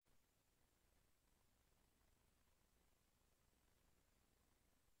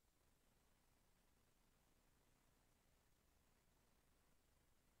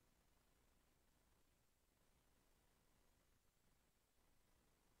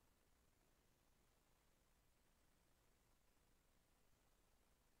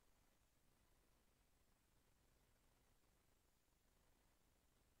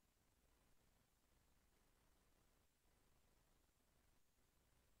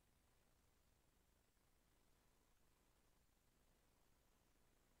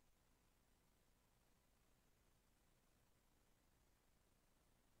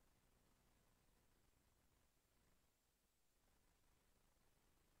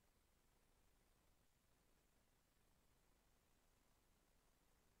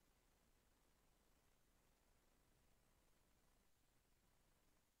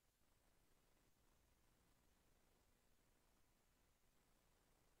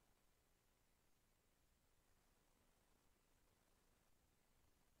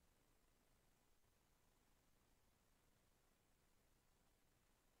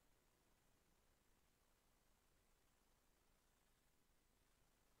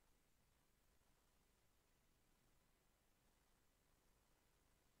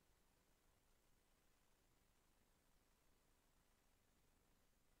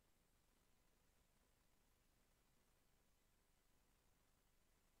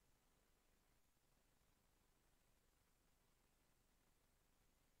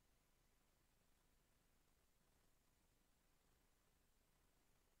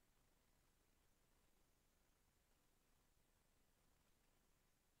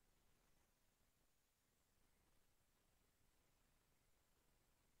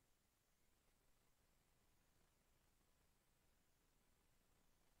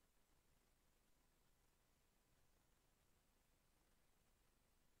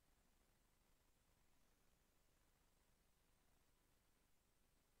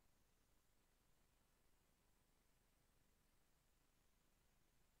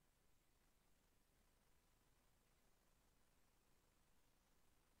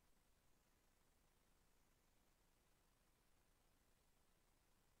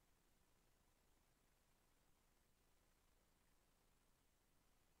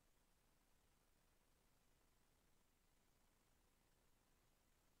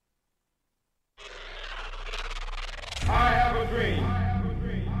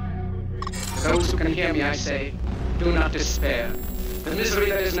Those who can hear me, I say, do not despair. The misery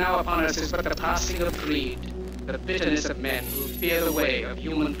that is now upon us is but the passing of greed, the bitterness of men who fear the way of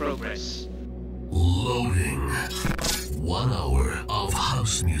human progress. Loading. 1 hour of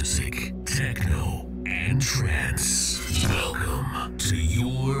house music, techno, and trance. Welcome to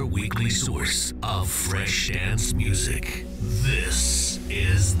your weekly source of fresh dance music. This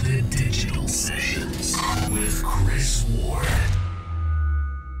is the Digital Sessions with Chris Ward.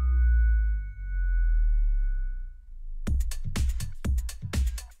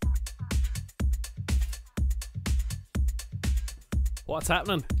 What's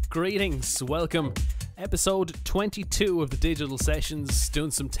happening? Greetings, welcome. Episode 22 of the Digital Sessions,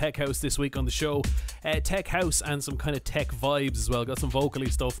 doing some tech house this week on the show. Tech house and some kind of tech vibes as well. Got some vocally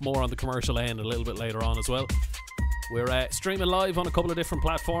stuff, more on the commercial end a little bit later on as well. We're streaming live on a couple of different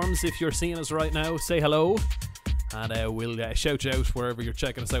platforms. If you're seeing us right now, say hello. And we'll shout you out wherever you're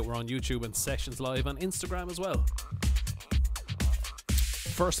checking us out. We're on YouTube and Sessions Live on Instagram as well.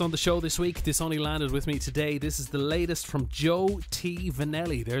 First on the show this week, this only landed with me today. This is the latest from Joe T.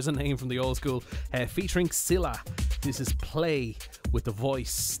 Vannelli. There's a name from the old school. Featuring Csilla. This is Play with the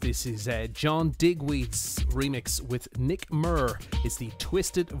voice. This is John Digweed's remix with Nick Murr. It's the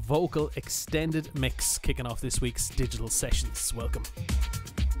Twisted Vocal Extended Mix kicking off this week's Digital Sessions. Welcome.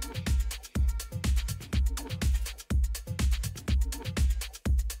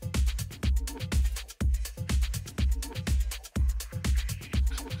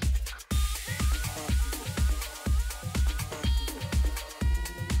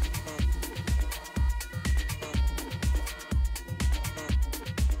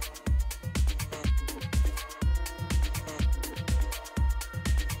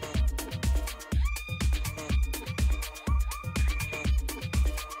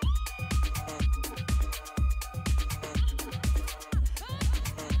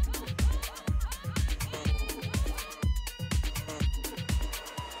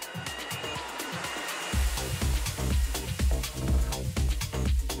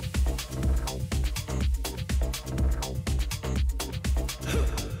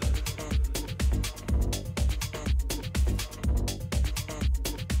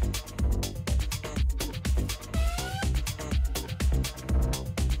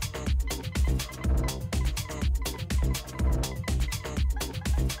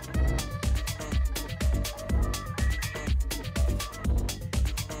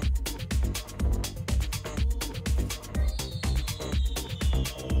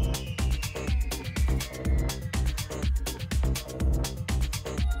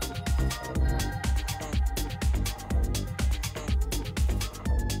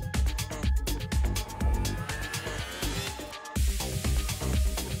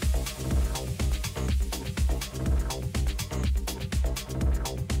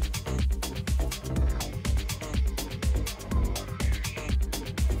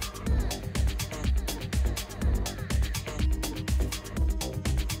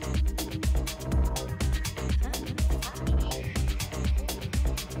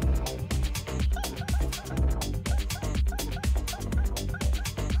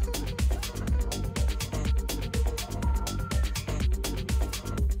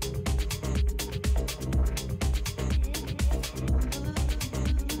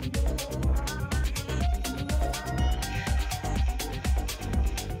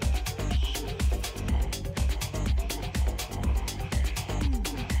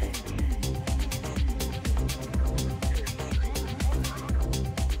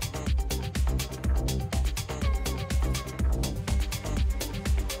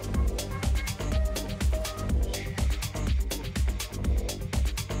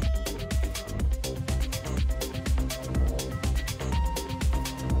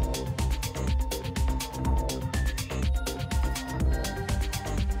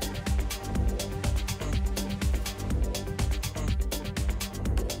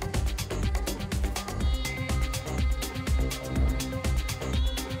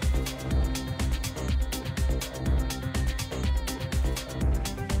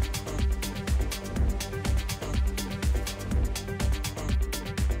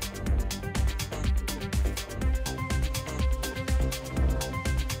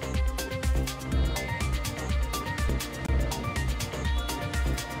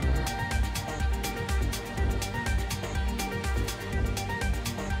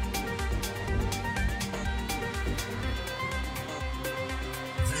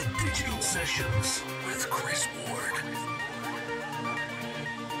 Sessions with Chris Ward.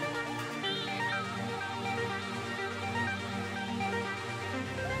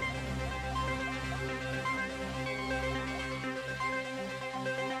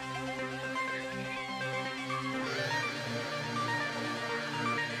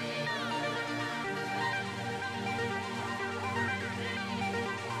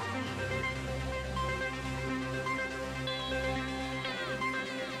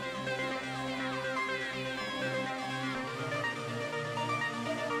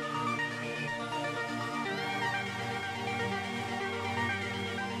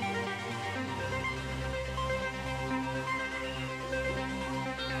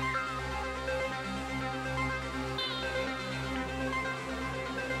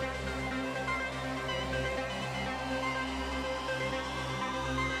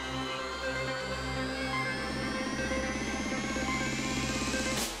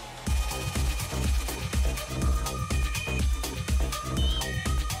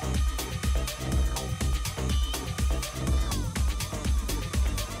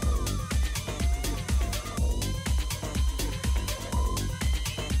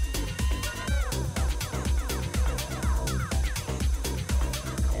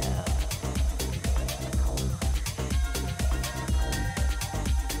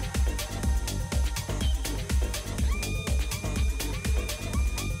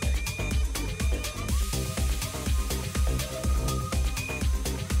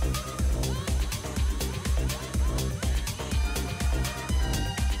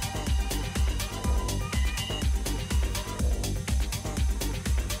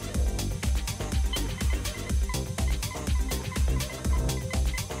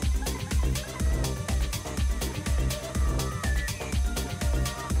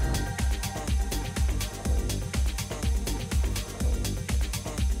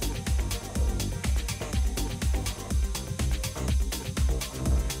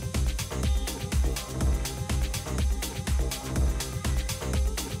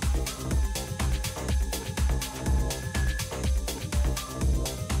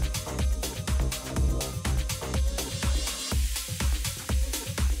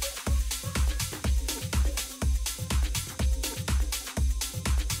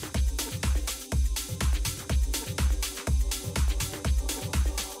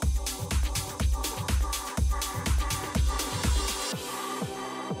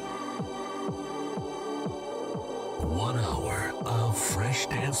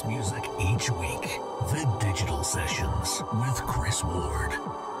 dance music each week. The Digital Sessions with Chris Ward.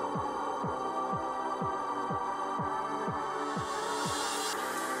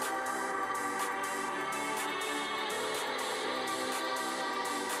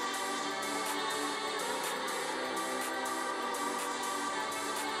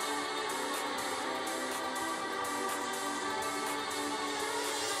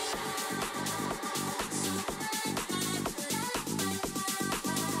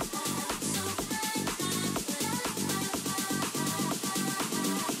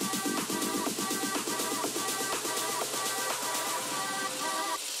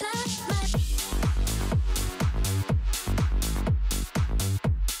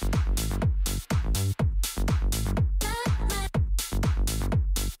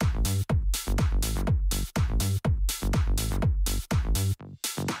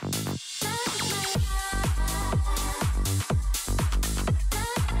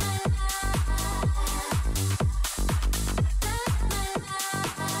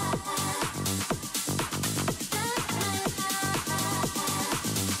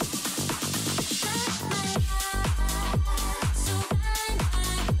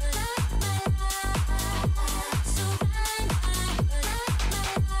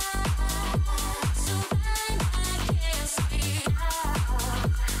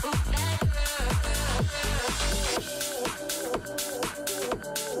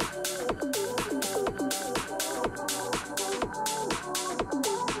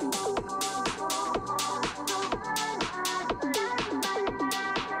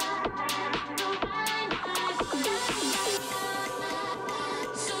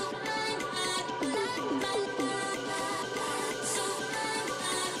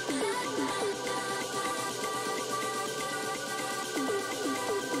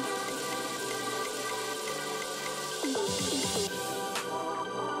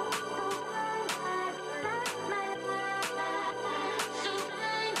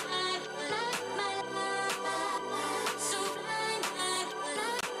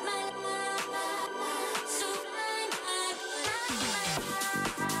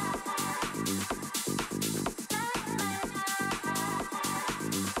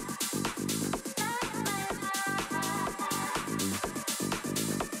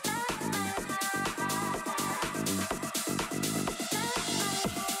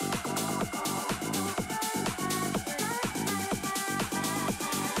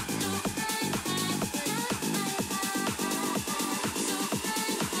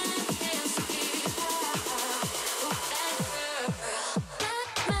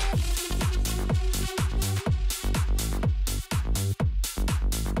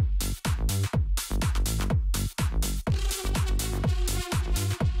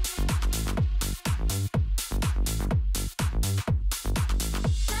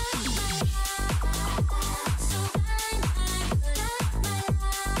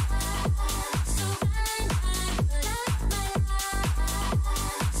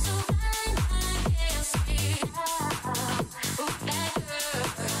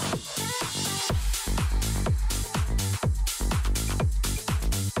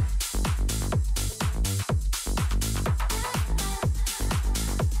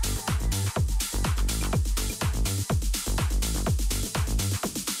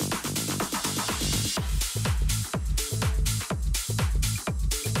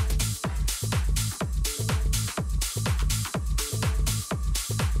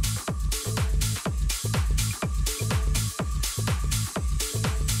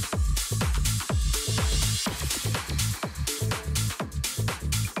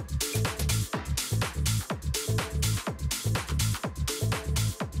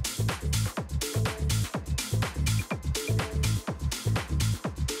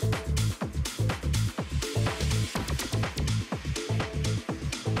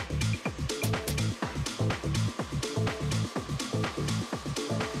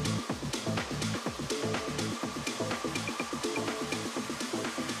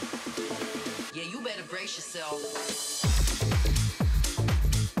 brace yourself.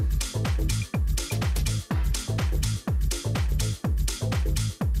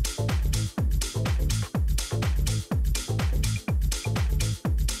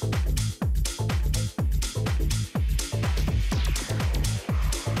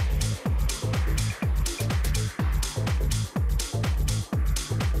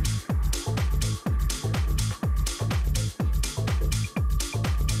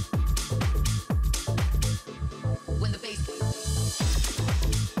 When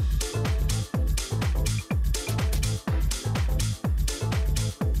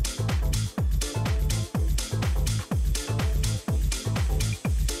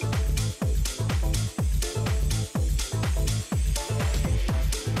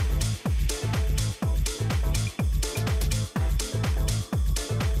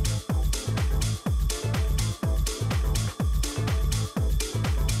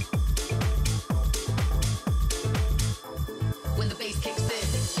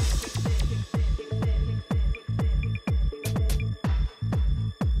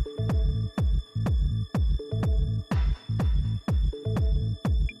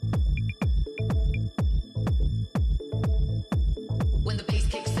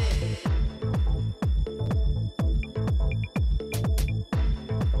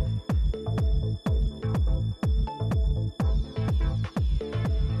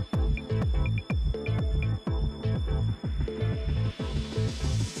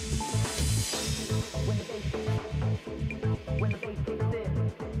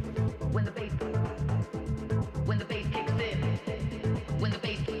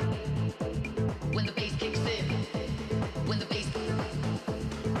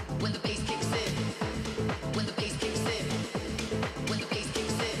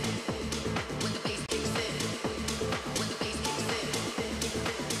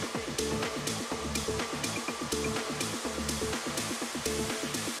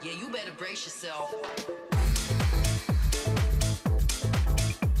yourself.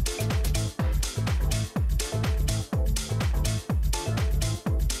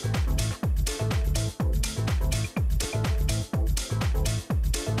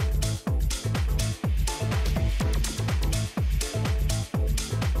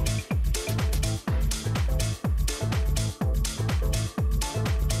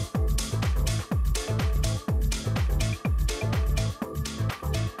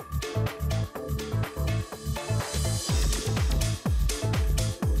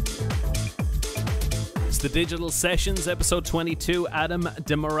 The Digital Sessions, episode 22. Adam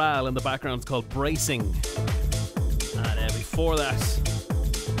de Maaral in the background is called Bracing. And before that,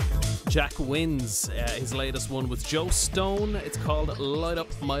 Jack Wins, his latest one with Joe Stone. It's called Light Up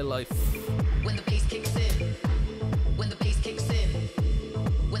My Life. When the bass kicks in, when the bass kicks in,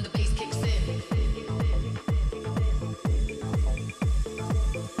 when the bass kicks in.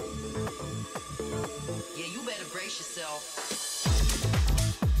 Yeah, you better brace yourself.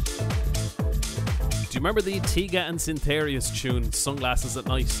 Do you remember the Tiga and Syntherius tune, Sunglasses at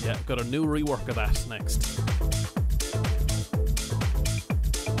Night? Yeah, got a new rework of that next.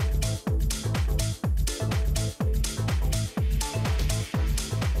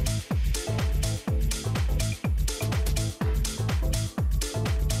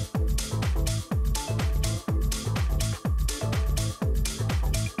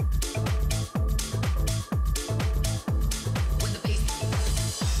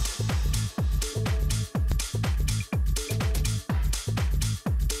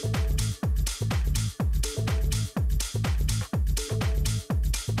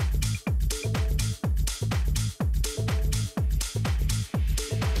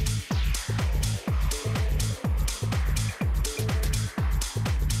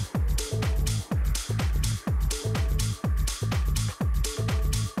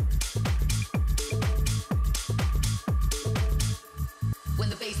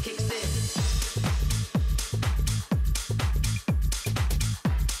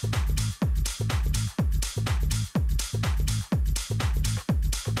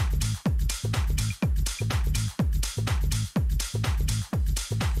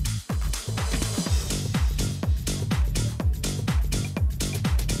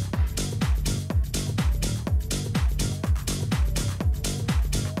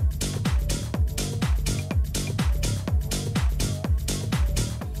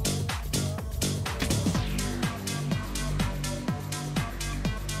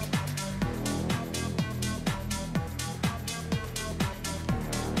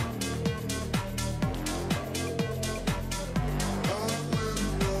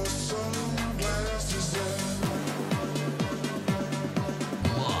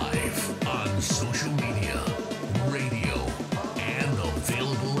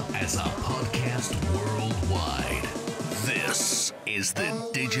 is the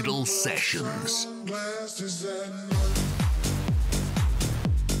Digital Sessions.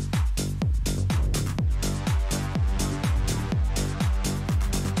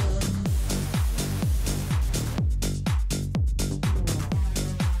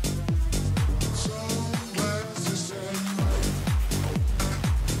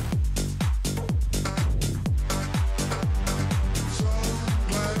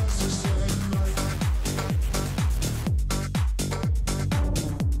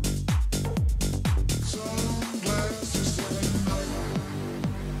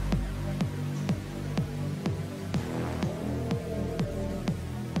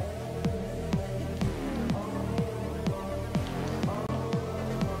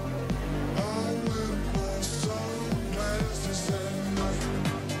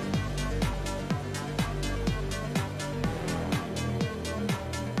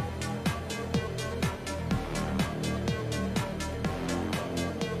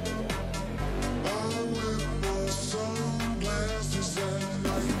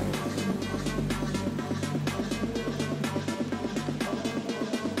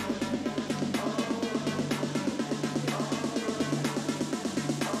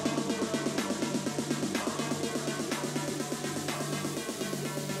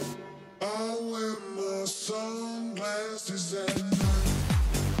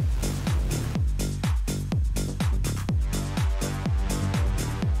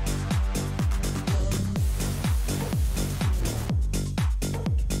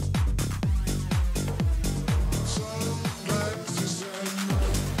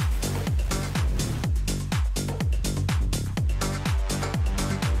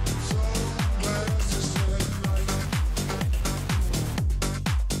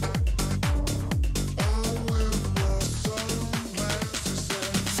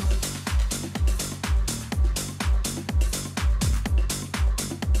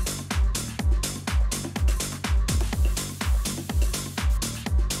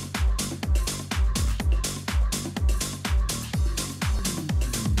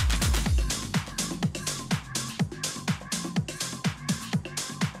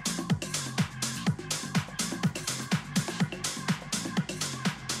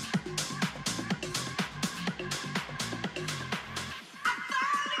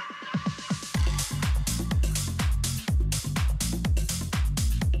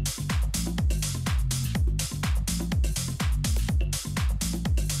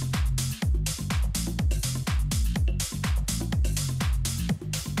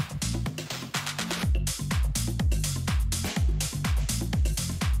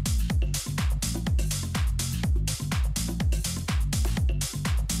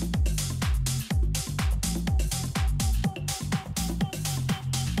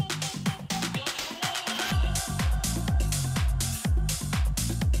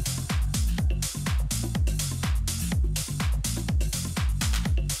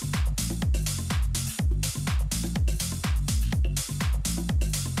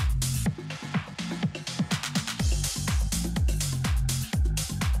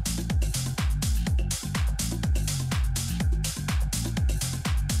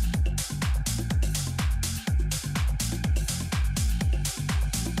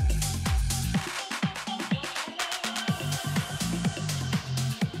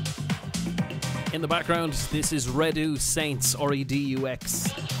 In the background, this is Redux Saints, Redux.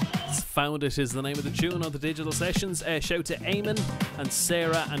 Found It is the name of the tune on the Digital Sessions. Shout to Eamon and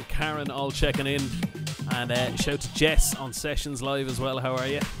Sarah and Karen all checking in. And shout to Jess on Sessions Live as well. How are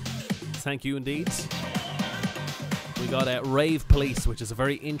you? Thank you indeed. We got Rave Police, which is a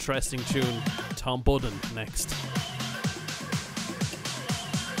very interesting tune. Tom Budin next.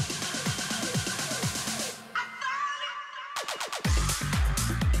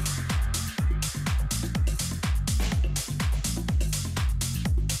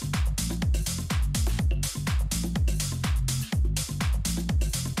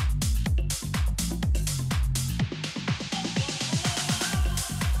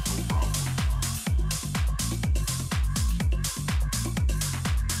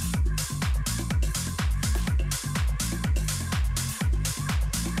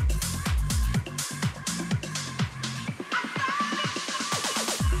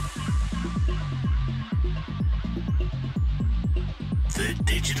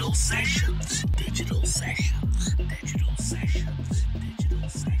 Digital Sessions. Digital Sessions. Digital Sessions. Digital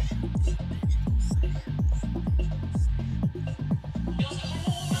Sessions.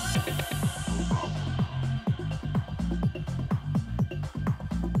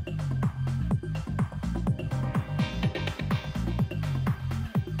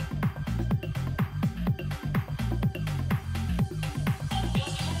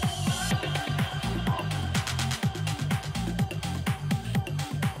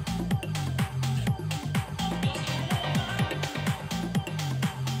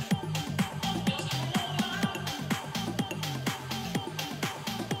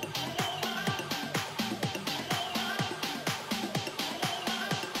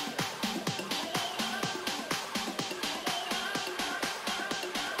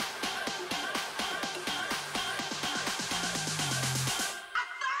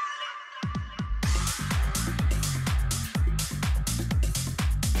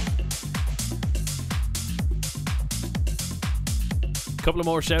 Couple of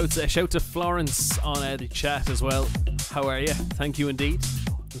more shouts. Shout to Florence on the chat as well. How are you? Thank you indeed.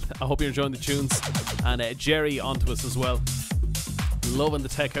 I hope you're enjoying the tunes. And Jerry onto us as well. Loving the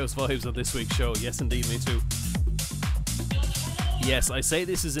tech house vibes of this week's show. Yes indeed, me too. Yes, I say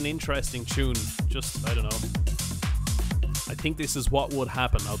this is an interesting tune. Just, I don't know. I think this is what would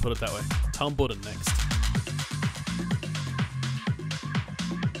happen, I'll put it that way. Tom Budin next.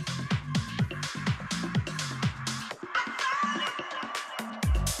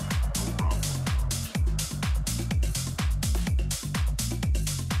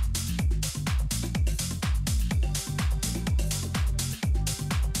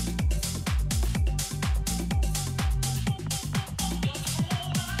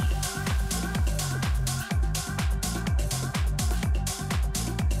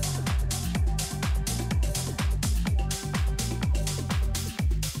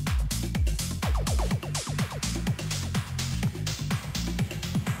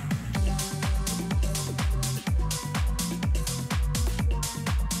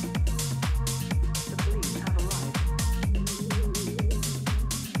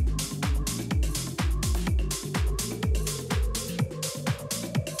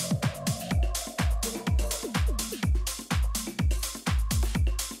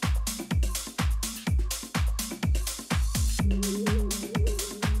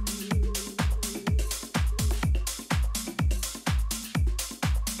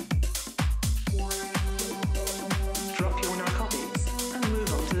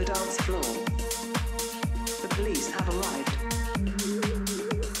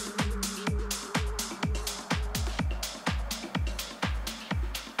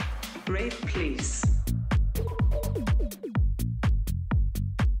 Rave, please.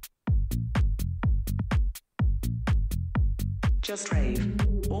 Just rave.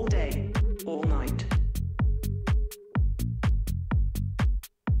 All day, all night.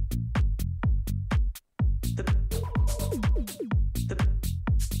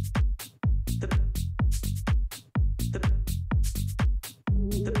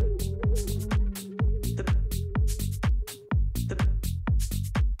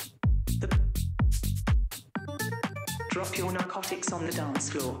 Drop your narcotics on the dance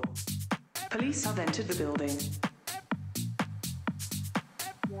floor. Police have entered the building.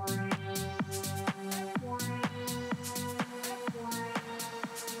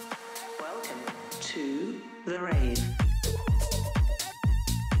 Welcome to the Rave.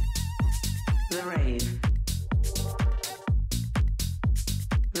 The Rave.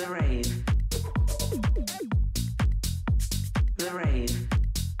 The Rave. The Rave.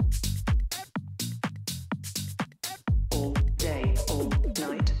 All day, all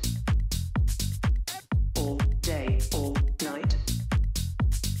night.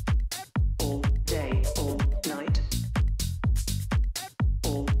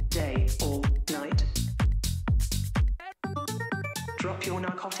 Drop your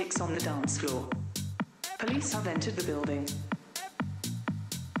narcotics on the dance floor. Police have entered the building.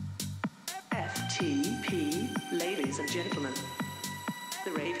 FTP, ladies and gentlemen.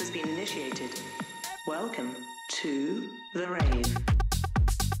 The rave has been initiated. Welcome to the rave.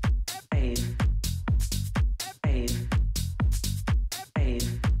 Rave. Rave.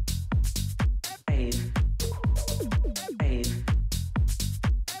 Rave. Rave. Rave.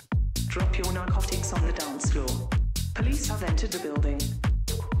 Drop your narcotics on the dance floor. Police have entered the building.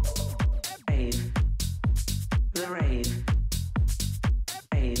 Rave. The rave.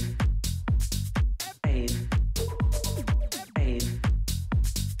 Rave. Rave. Rave.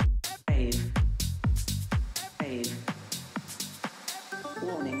 Rave. Rave.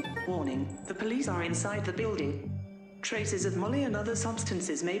 Warning, warning, the police are inside the building. Traces of Molly and other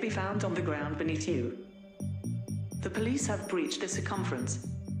substances may be found on the ground beneath you. The police have breached the circumference.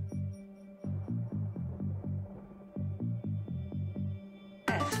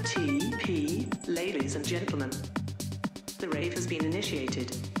 FTP, ladies and gentlemen. The rave has been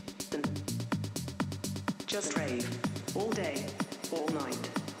initiated. Just rave. All day, all night.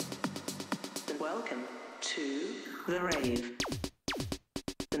 Welcome to the rave.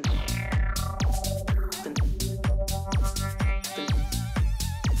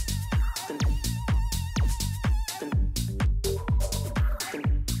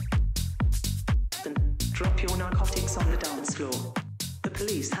 Drop your narcotics on the dance floor. The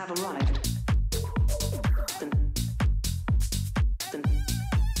police have arrived.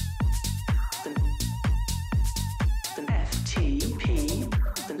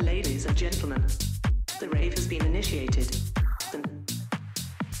 FTP, ladies and gentlemen, the rave has been initiated.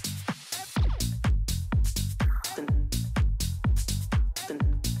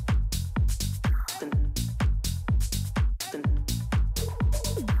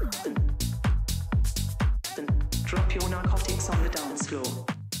 Drop your narcotics on the dance floor.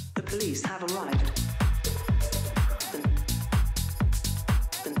 The police have arrived.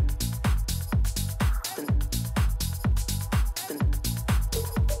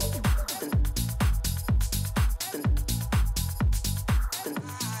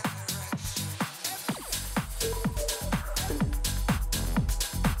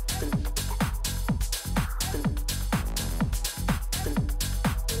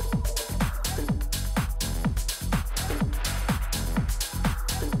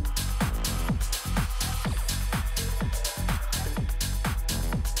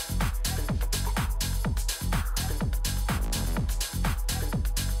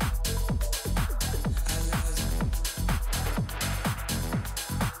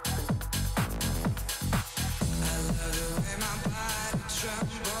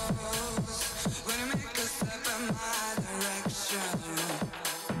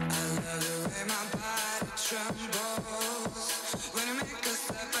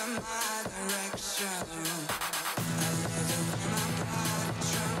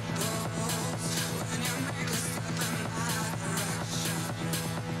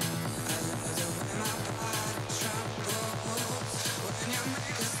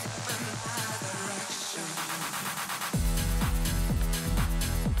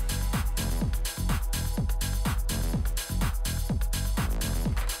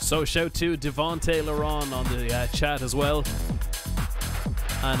 So shout to Devontae Laron on the chat as well,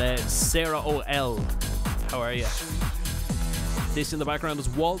 and Sarah OL, how are you? This in the background is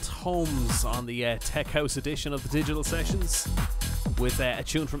Walt Holmes on the Tech House edition of the Digital Sessions, with a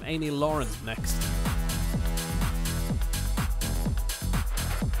tune from Amy Lauren next.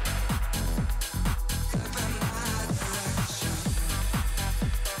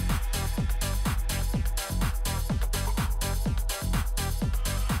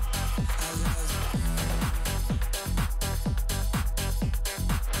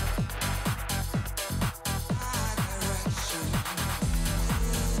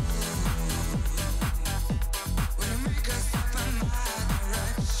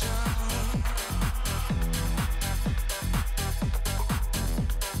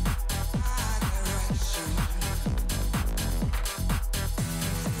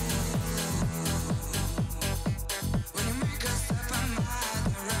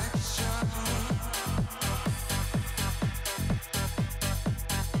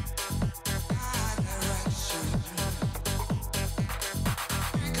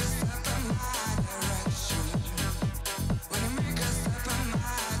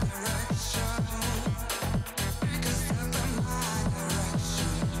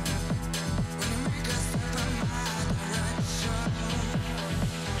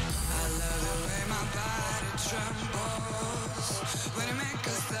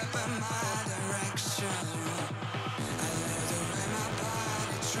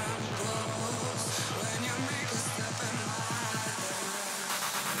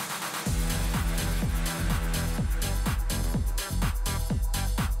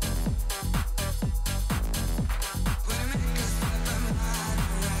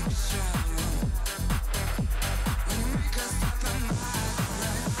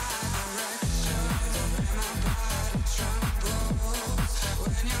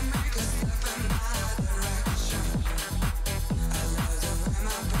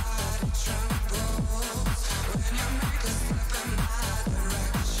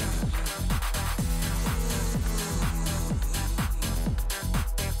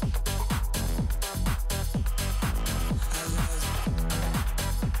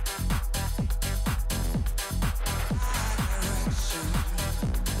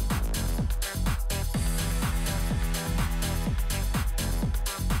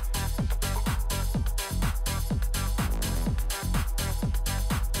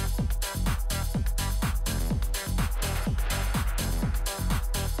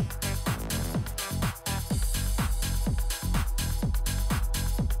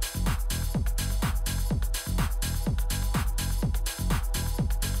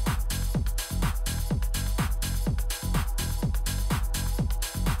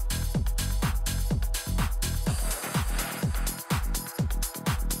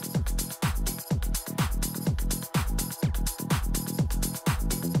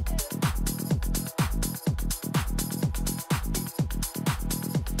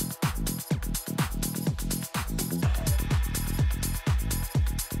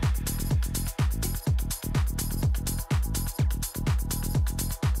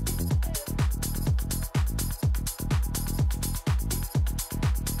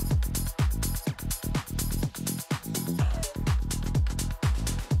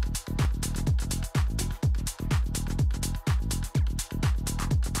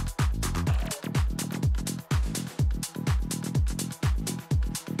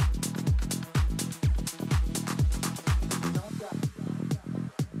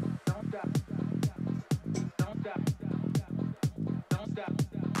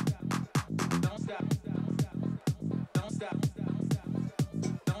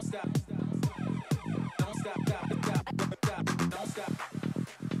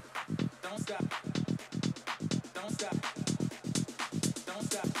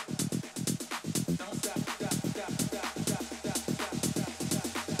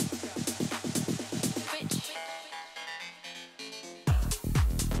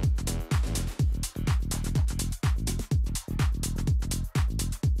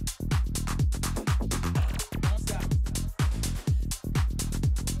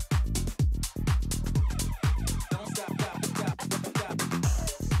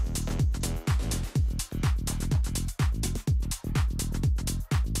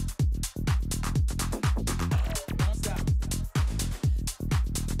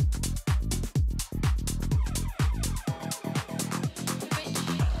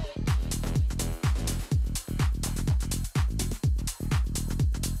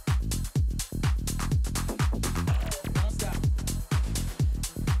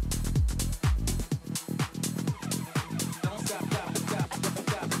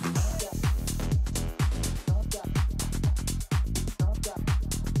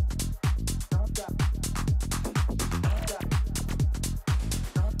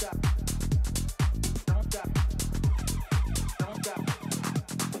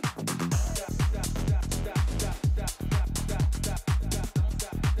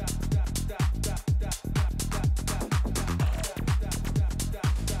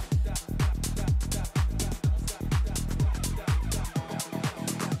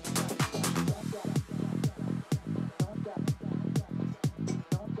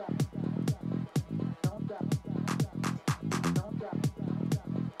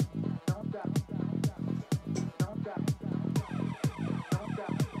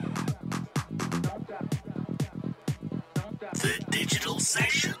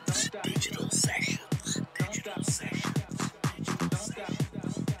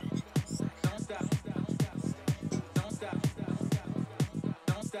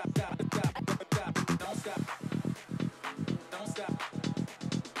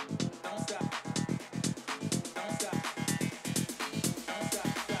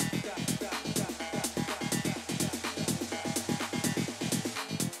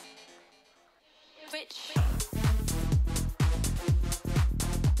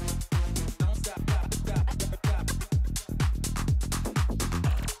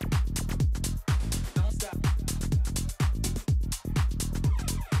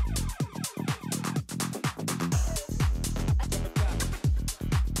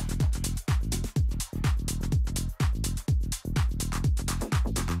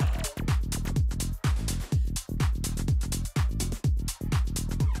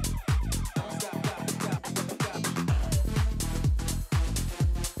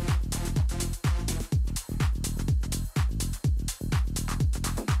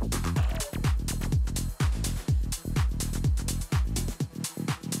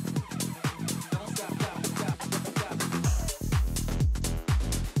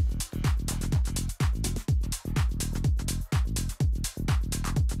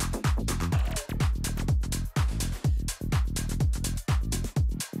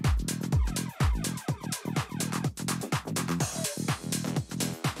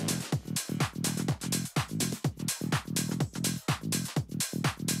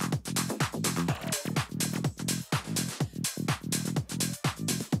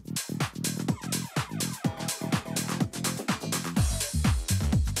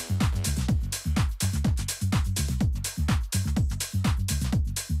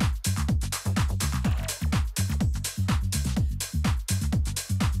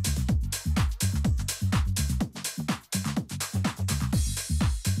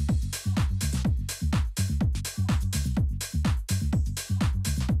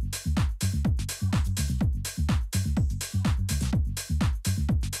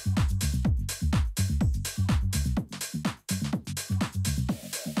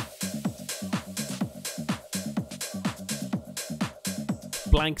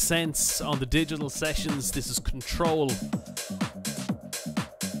 Blank Sense on the Digital Sessions. This is Control.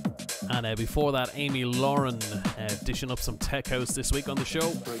 And before that, Amy Lauren dishing up some tech house this week on the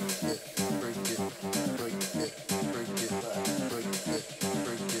show.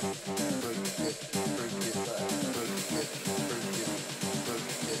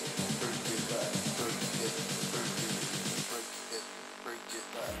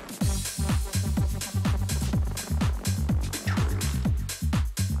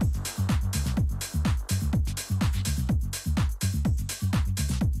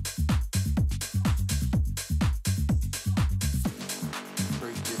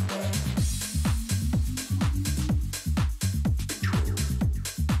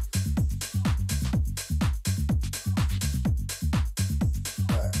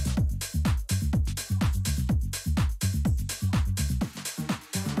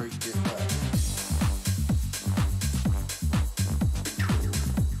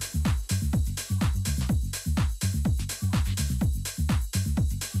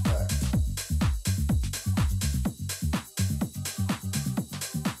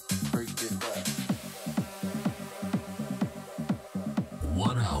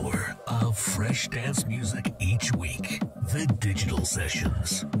 Dance music each week. The Digital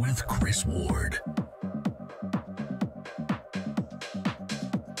Sessions with Chris Ward.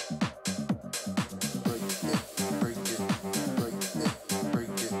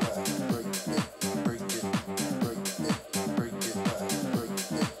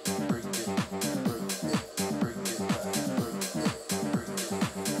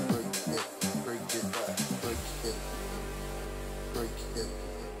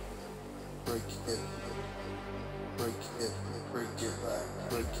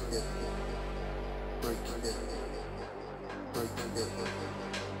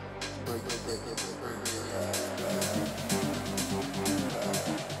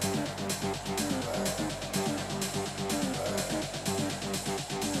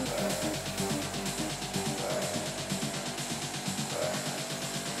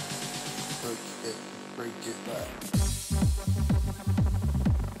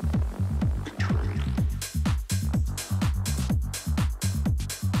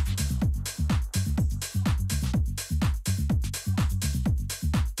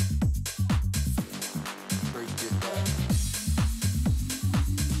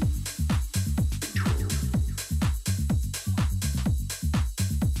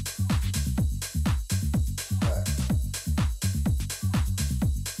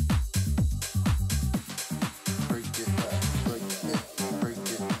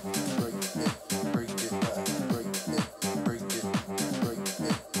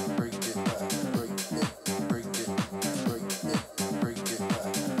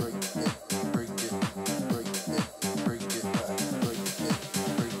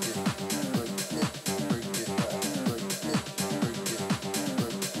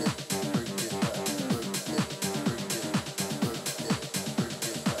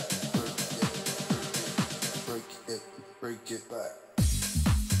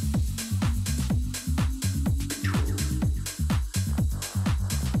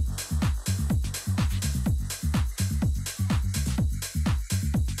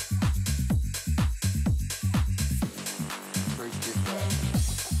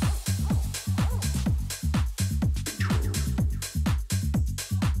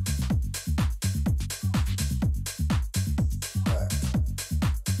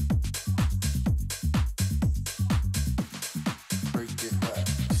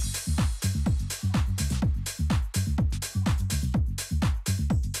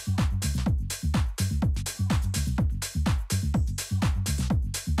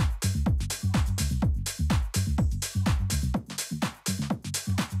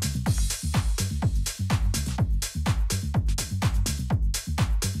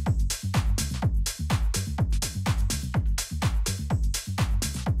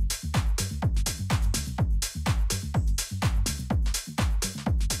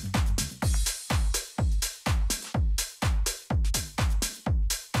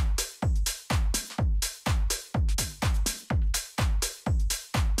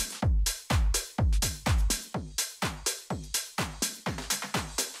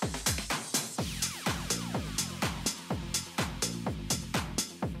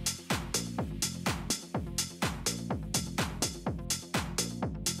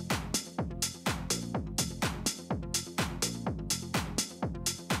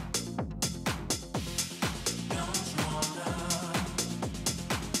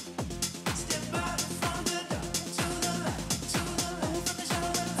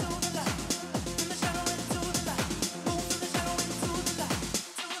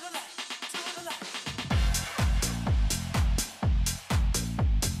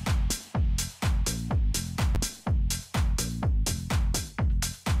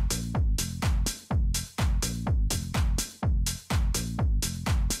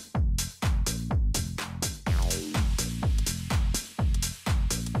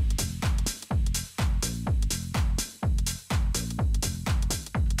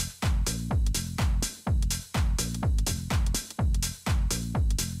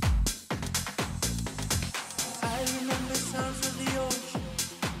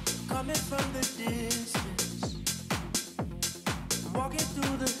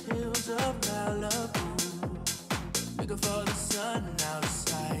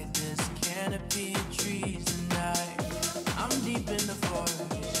 canopy of trees tonight. I'm deep in the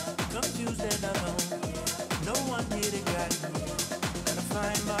forest, confused and alone. No one here to guide me. Gotta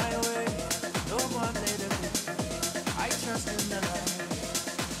find my way. No one later. I trust in the light.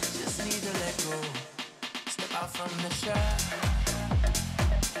 Just need to let go. Step out from the shadow.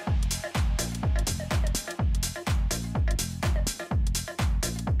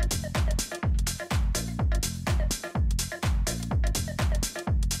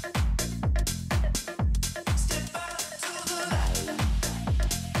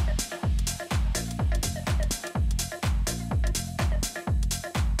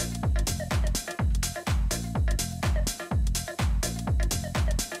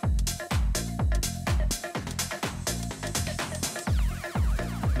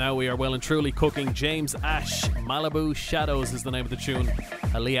 Now we are well and truly cooking. James Ash, Malibu Shadows is the name of the tune.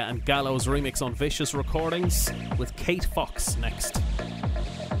 Alaia and Gallo's remix on Vicious Recordings with Kate Fox next.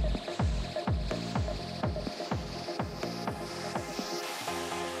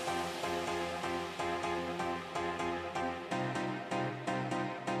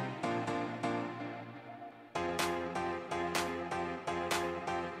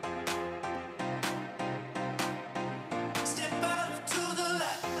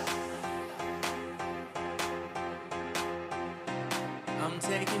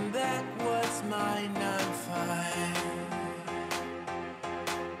 Taking back what's mine, I'm fine.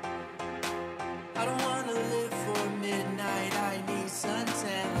 I don't wanna live for midnight, I need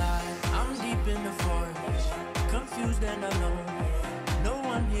suntan light. I'm deep in the forest, confused and alone. No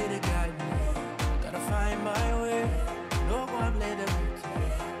one here to guide me, gotta find my way. No one later.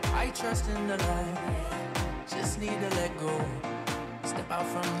 I trust in the light, just need to let go. Step out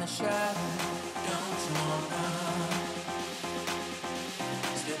from the shadow, don't you wanna?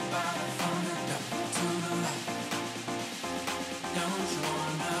 Step out from the dark to the light. Don't you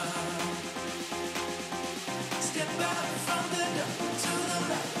wanna? Step out from the dark to the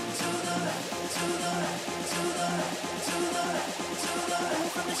light, to the light, to the light, to the light, to the light, to the light.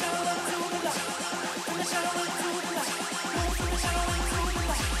 From the shadow to the light, from the shadow to the light, from the shadow to the light,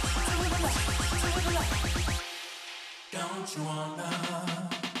 to the light, to the light. Don't you wanna?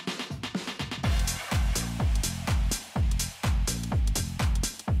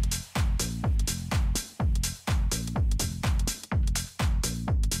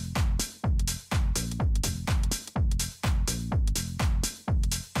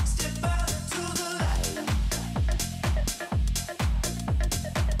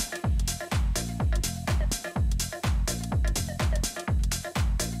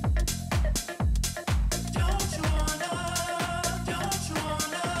 Don't you wanna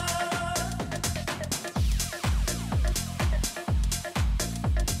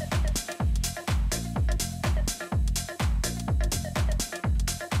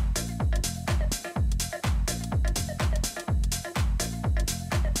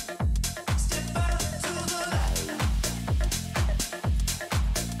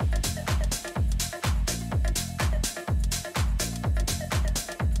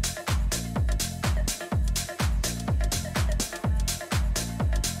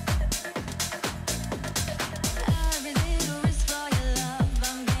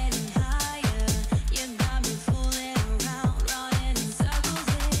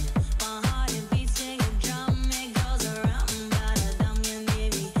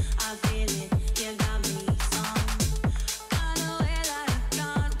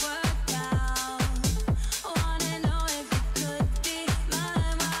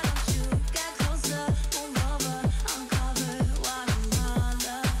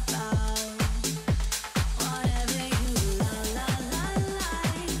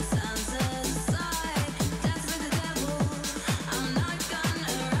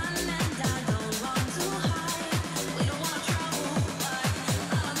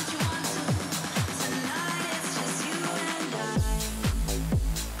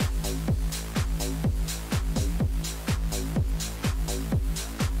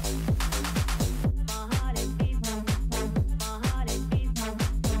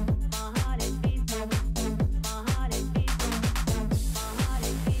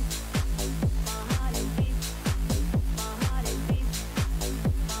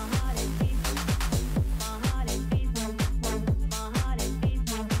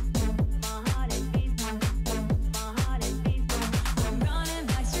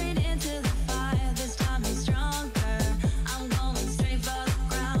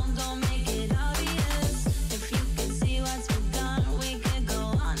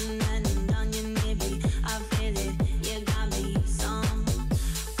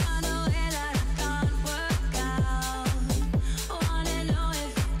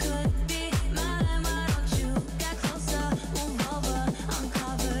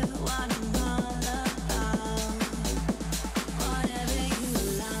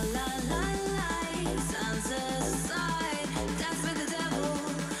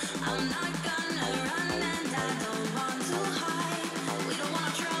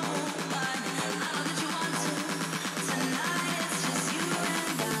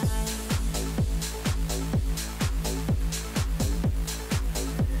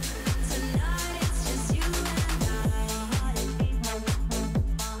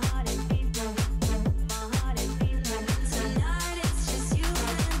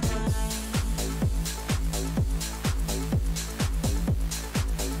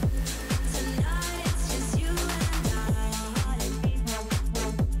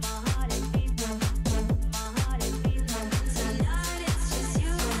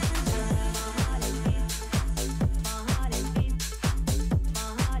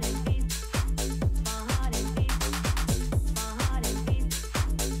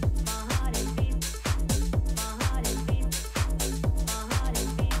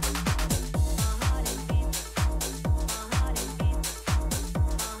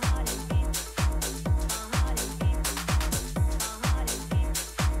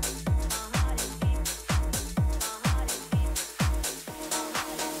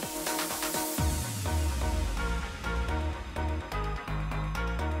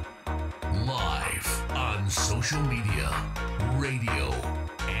social media, radio,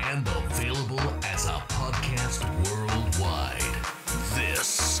 and available as a podcast worldwide.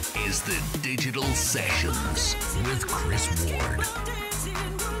 This is the Digital Sessions with Chris Ward.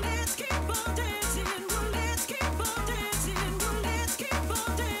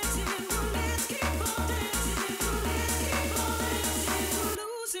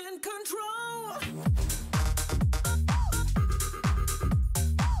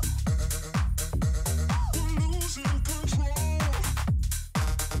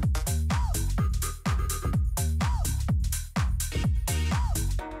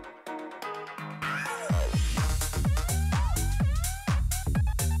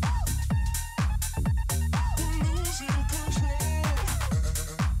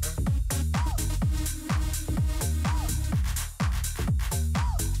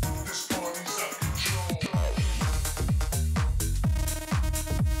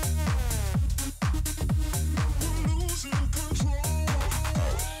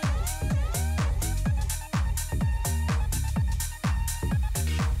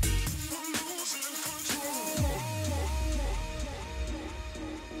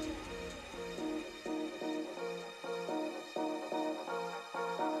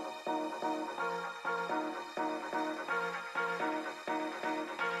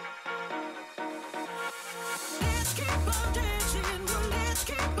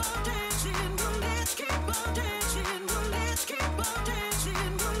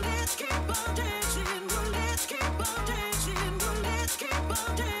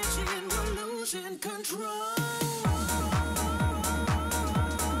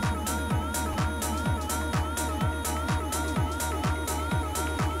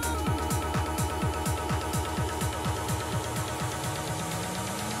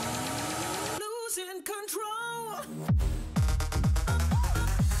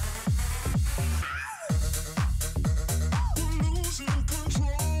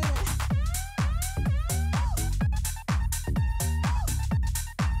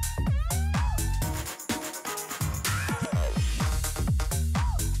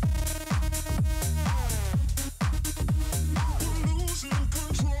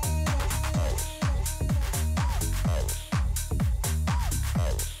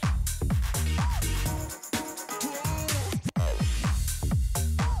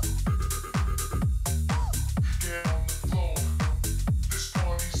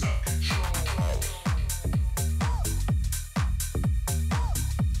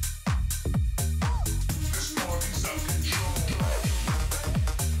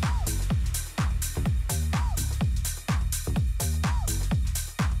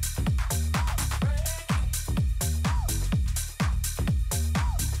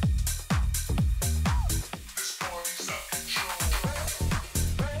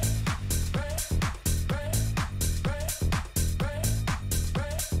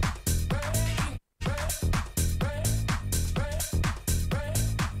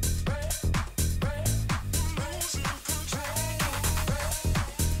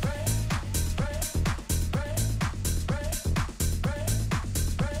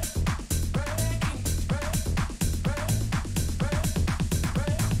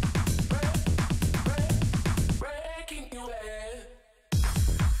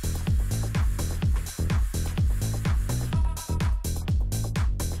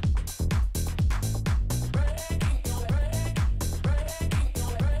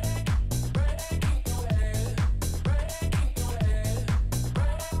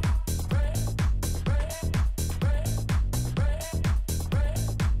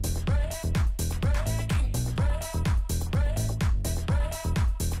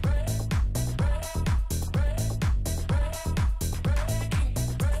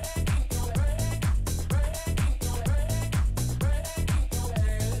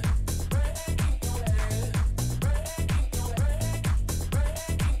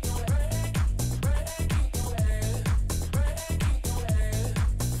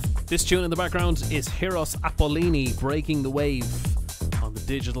 This tune in the background is Heros Apolloni, Breaking the Wave, on the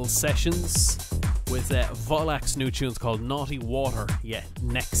Digital Sessions, with Volac's new tunes called Naughty Water. Yeah,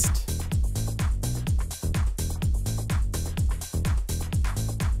 next.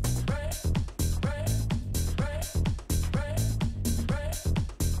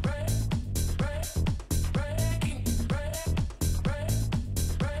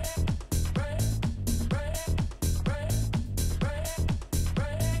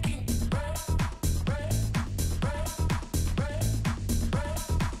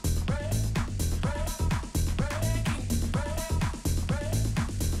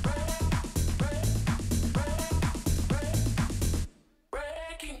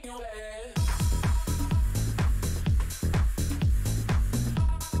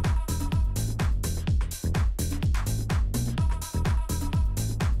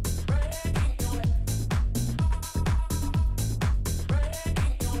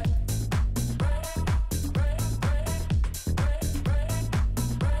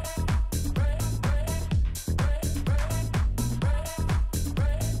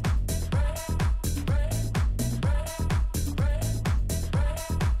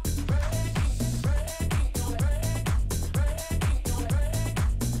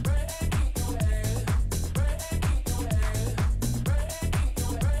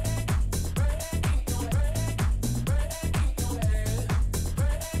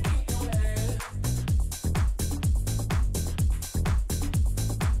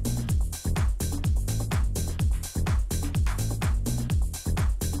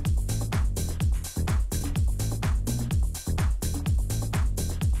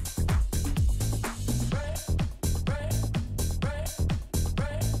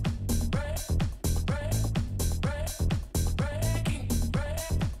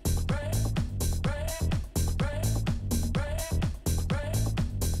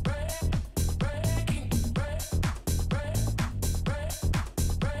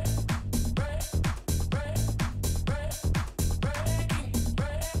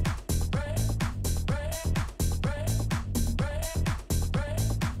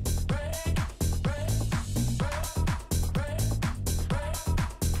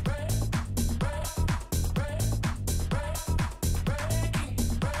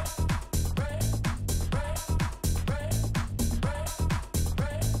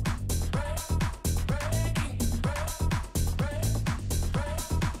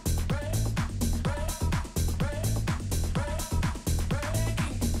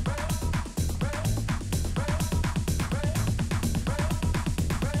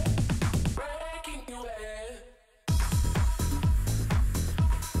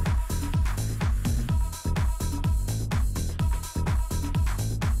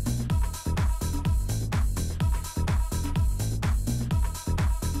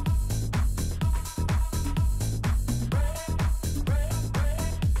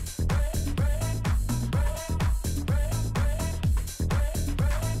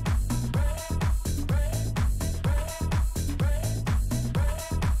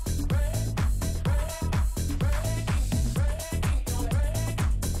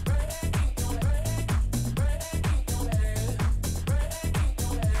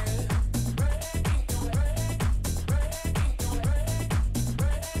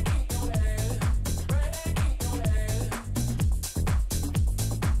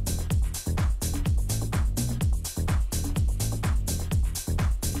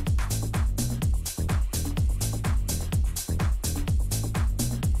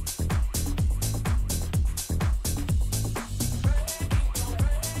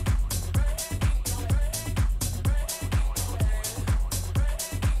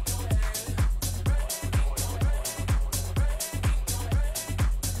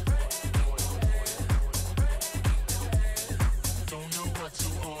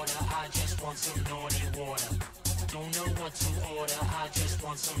 some naughty water. Don't know what to order, I just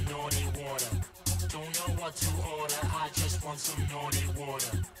want some naughty water. Don't know what to order, I just want some naughty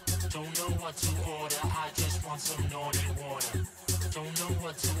water. Don't know what to order, I just want some naughty water. Don't know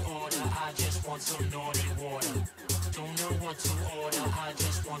what to order, I just want some naughty water. Don't know what to order, I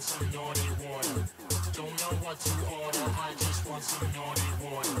just want some naughty water. Don't know what to order, I just want some naughty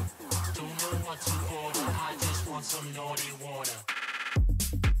water. Don't know what to order, I just want some naughty water.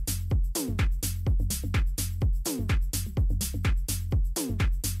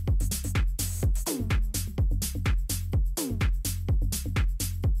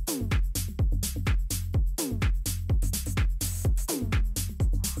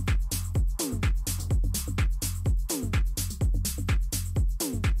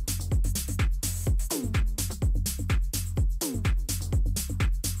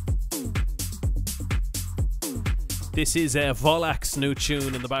 This is Volac's new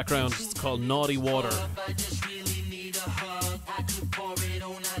tune in the background. It's called Naughty Water. I just really need a hug. I could pour it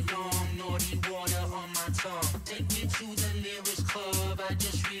all night long. Naughty water on my tongue. Take me to the nearest club. I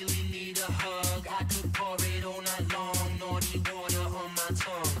just really need a hug. I could pour it all night long. Naughty water on my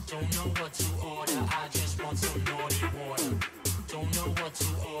tongue. Don't know what to order. I just want some naughty water. Don't know what to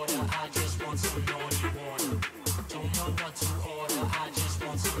order. I just want some naughty water. Don't know what to order. I just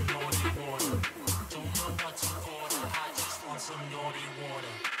want some naughty water. Don't know what to order. I just want some naughty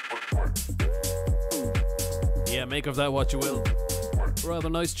water. Yeah, make of that what you will. Rather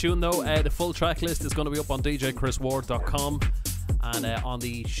nice tune though. The full track list is going to be up on djchrisward.com and on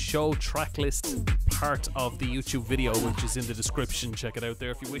the show track list part of the YouTube video, which is in the description. Check it out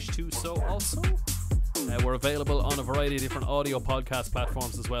there if you wish to. So also, we're available on a variety of different audio podcast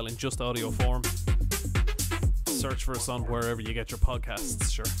platforms as well in just audio form. Search for us on wherever you get your podcasts,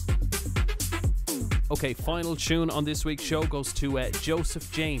 sure. Okay, final tune on this week's show goes to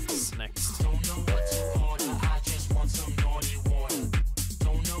Joseph James next. Don't know what to order, I just want some naughty water.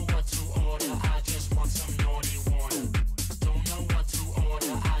 Don't know what to order, I just want some naughty water. Don't know what to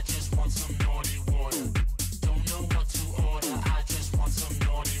order, I just want some naughty water. Don't know what to order, I just want some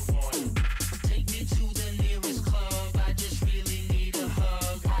naughty water. Take me to the nearest club, I just really need a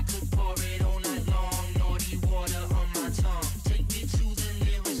hug. I could pour it all night long, naughty water on my tongue. Take me to the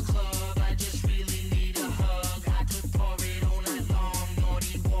nearest club, I just really need a hug. I could pour it all night long,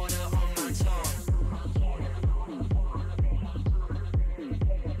 naughty water on my tongue.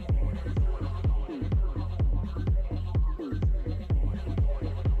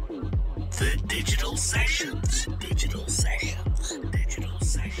 The Digital Sessions. Digital Sessions. Digital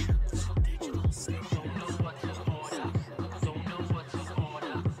Sessions. Digital Sessions. Don't know what to order. Don't know what to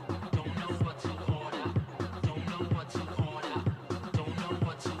order. Don't know what to order. Don't know what to order. Don't know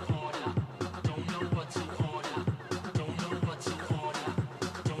what to order. Don't know what to order. Don't know what to order.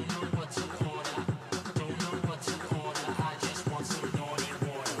 Don't know what to order. Don't know what to order. I just want some naughty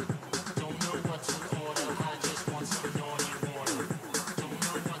water. Don't know what to order. I just want some naughty water. Don't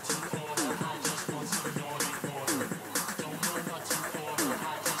know what to order. I just want some naughty water. Don't know what to order.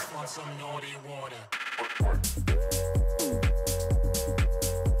 I just want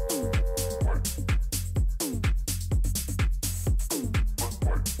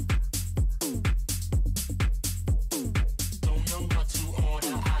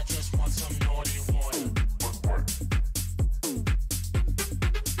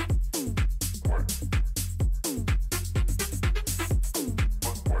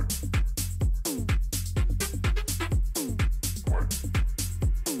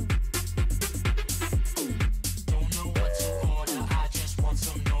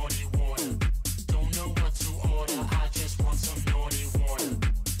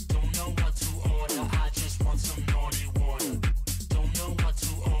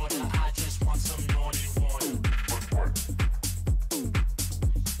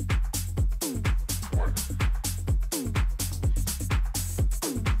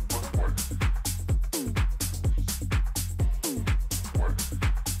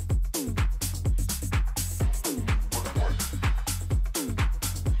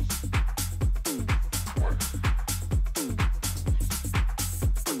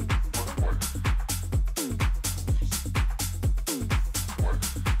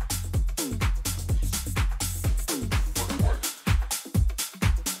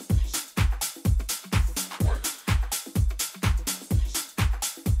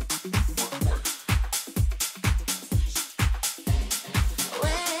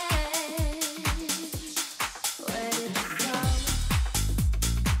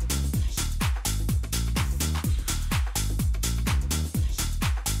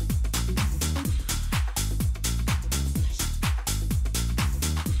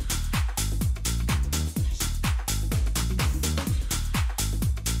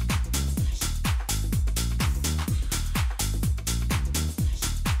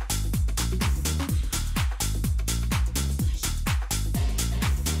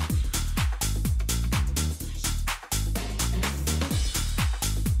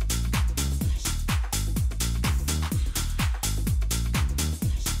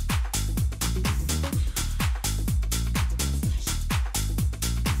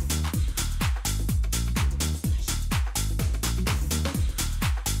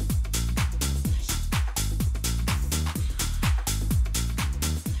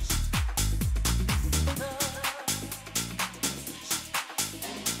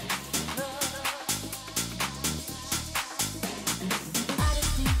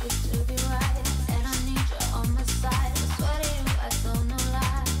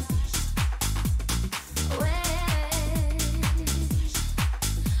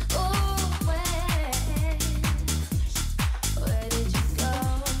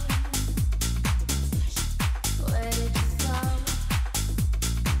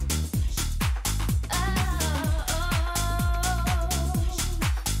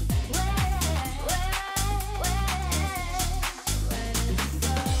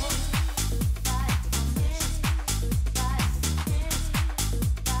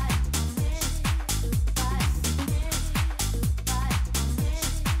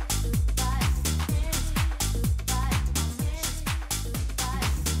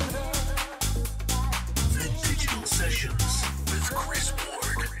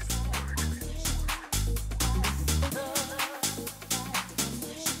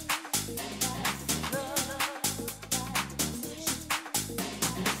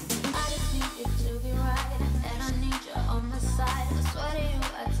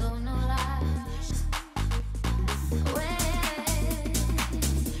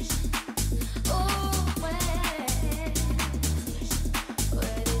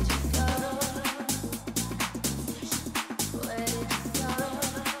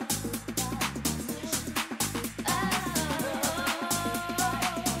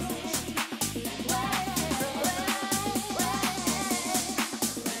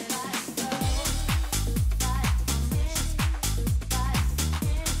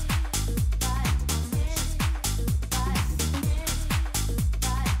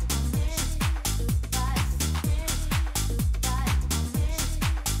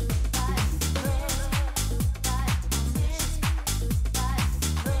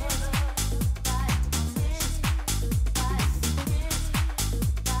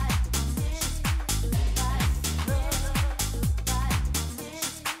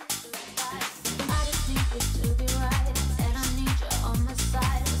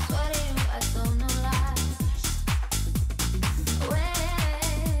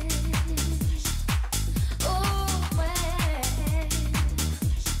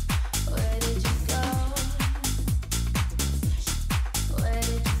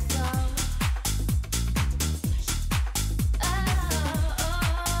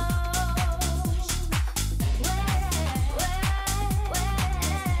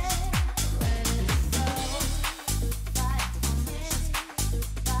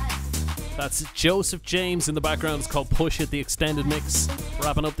That's Joseph James in the background. It's called Push It, the extended mix.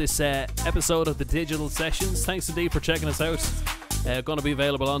 Wrapping up this episode of the Digital Sessions. Thanks indeed for checking us out. Going to be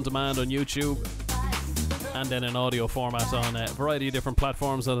available on demand on YouTube and then in audio format on a variety of different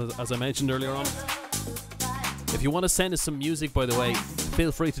platforms, as I mentioned earlier on. If you want to send us some music, by the way,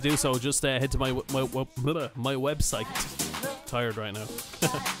 feel free to do so. Just head to my website. Tired right now.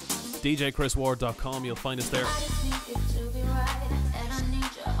 djchrisward.com. You'll find us there.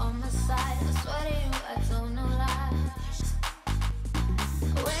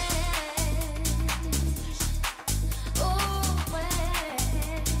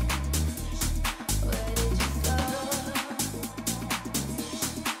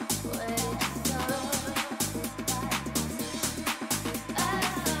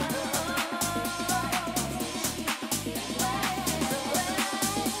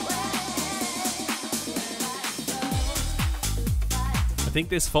 I think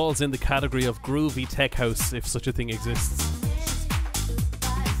this falls in the category of groovy tech house, if such a thing exists.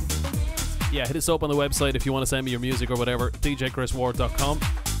 Yeah, hit us up on the website if you want to send me your music or whatever, djchrisward.com.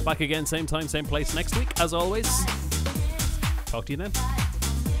 Back again, same time, same place next week, as always. Talk to you then.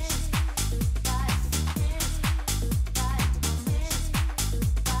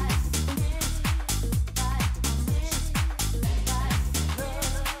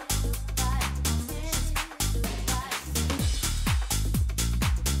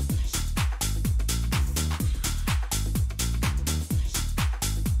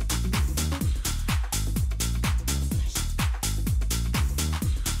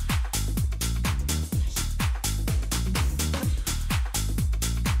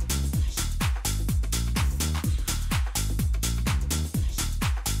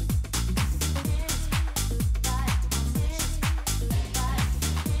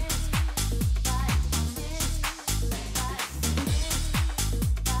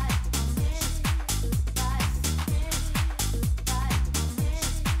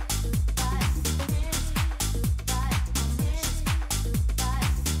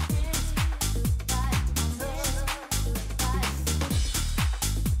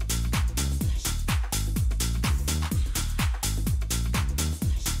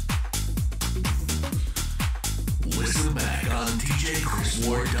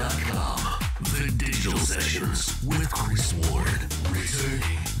 djchrisward.com. The Digital Sessions with Chris Ward.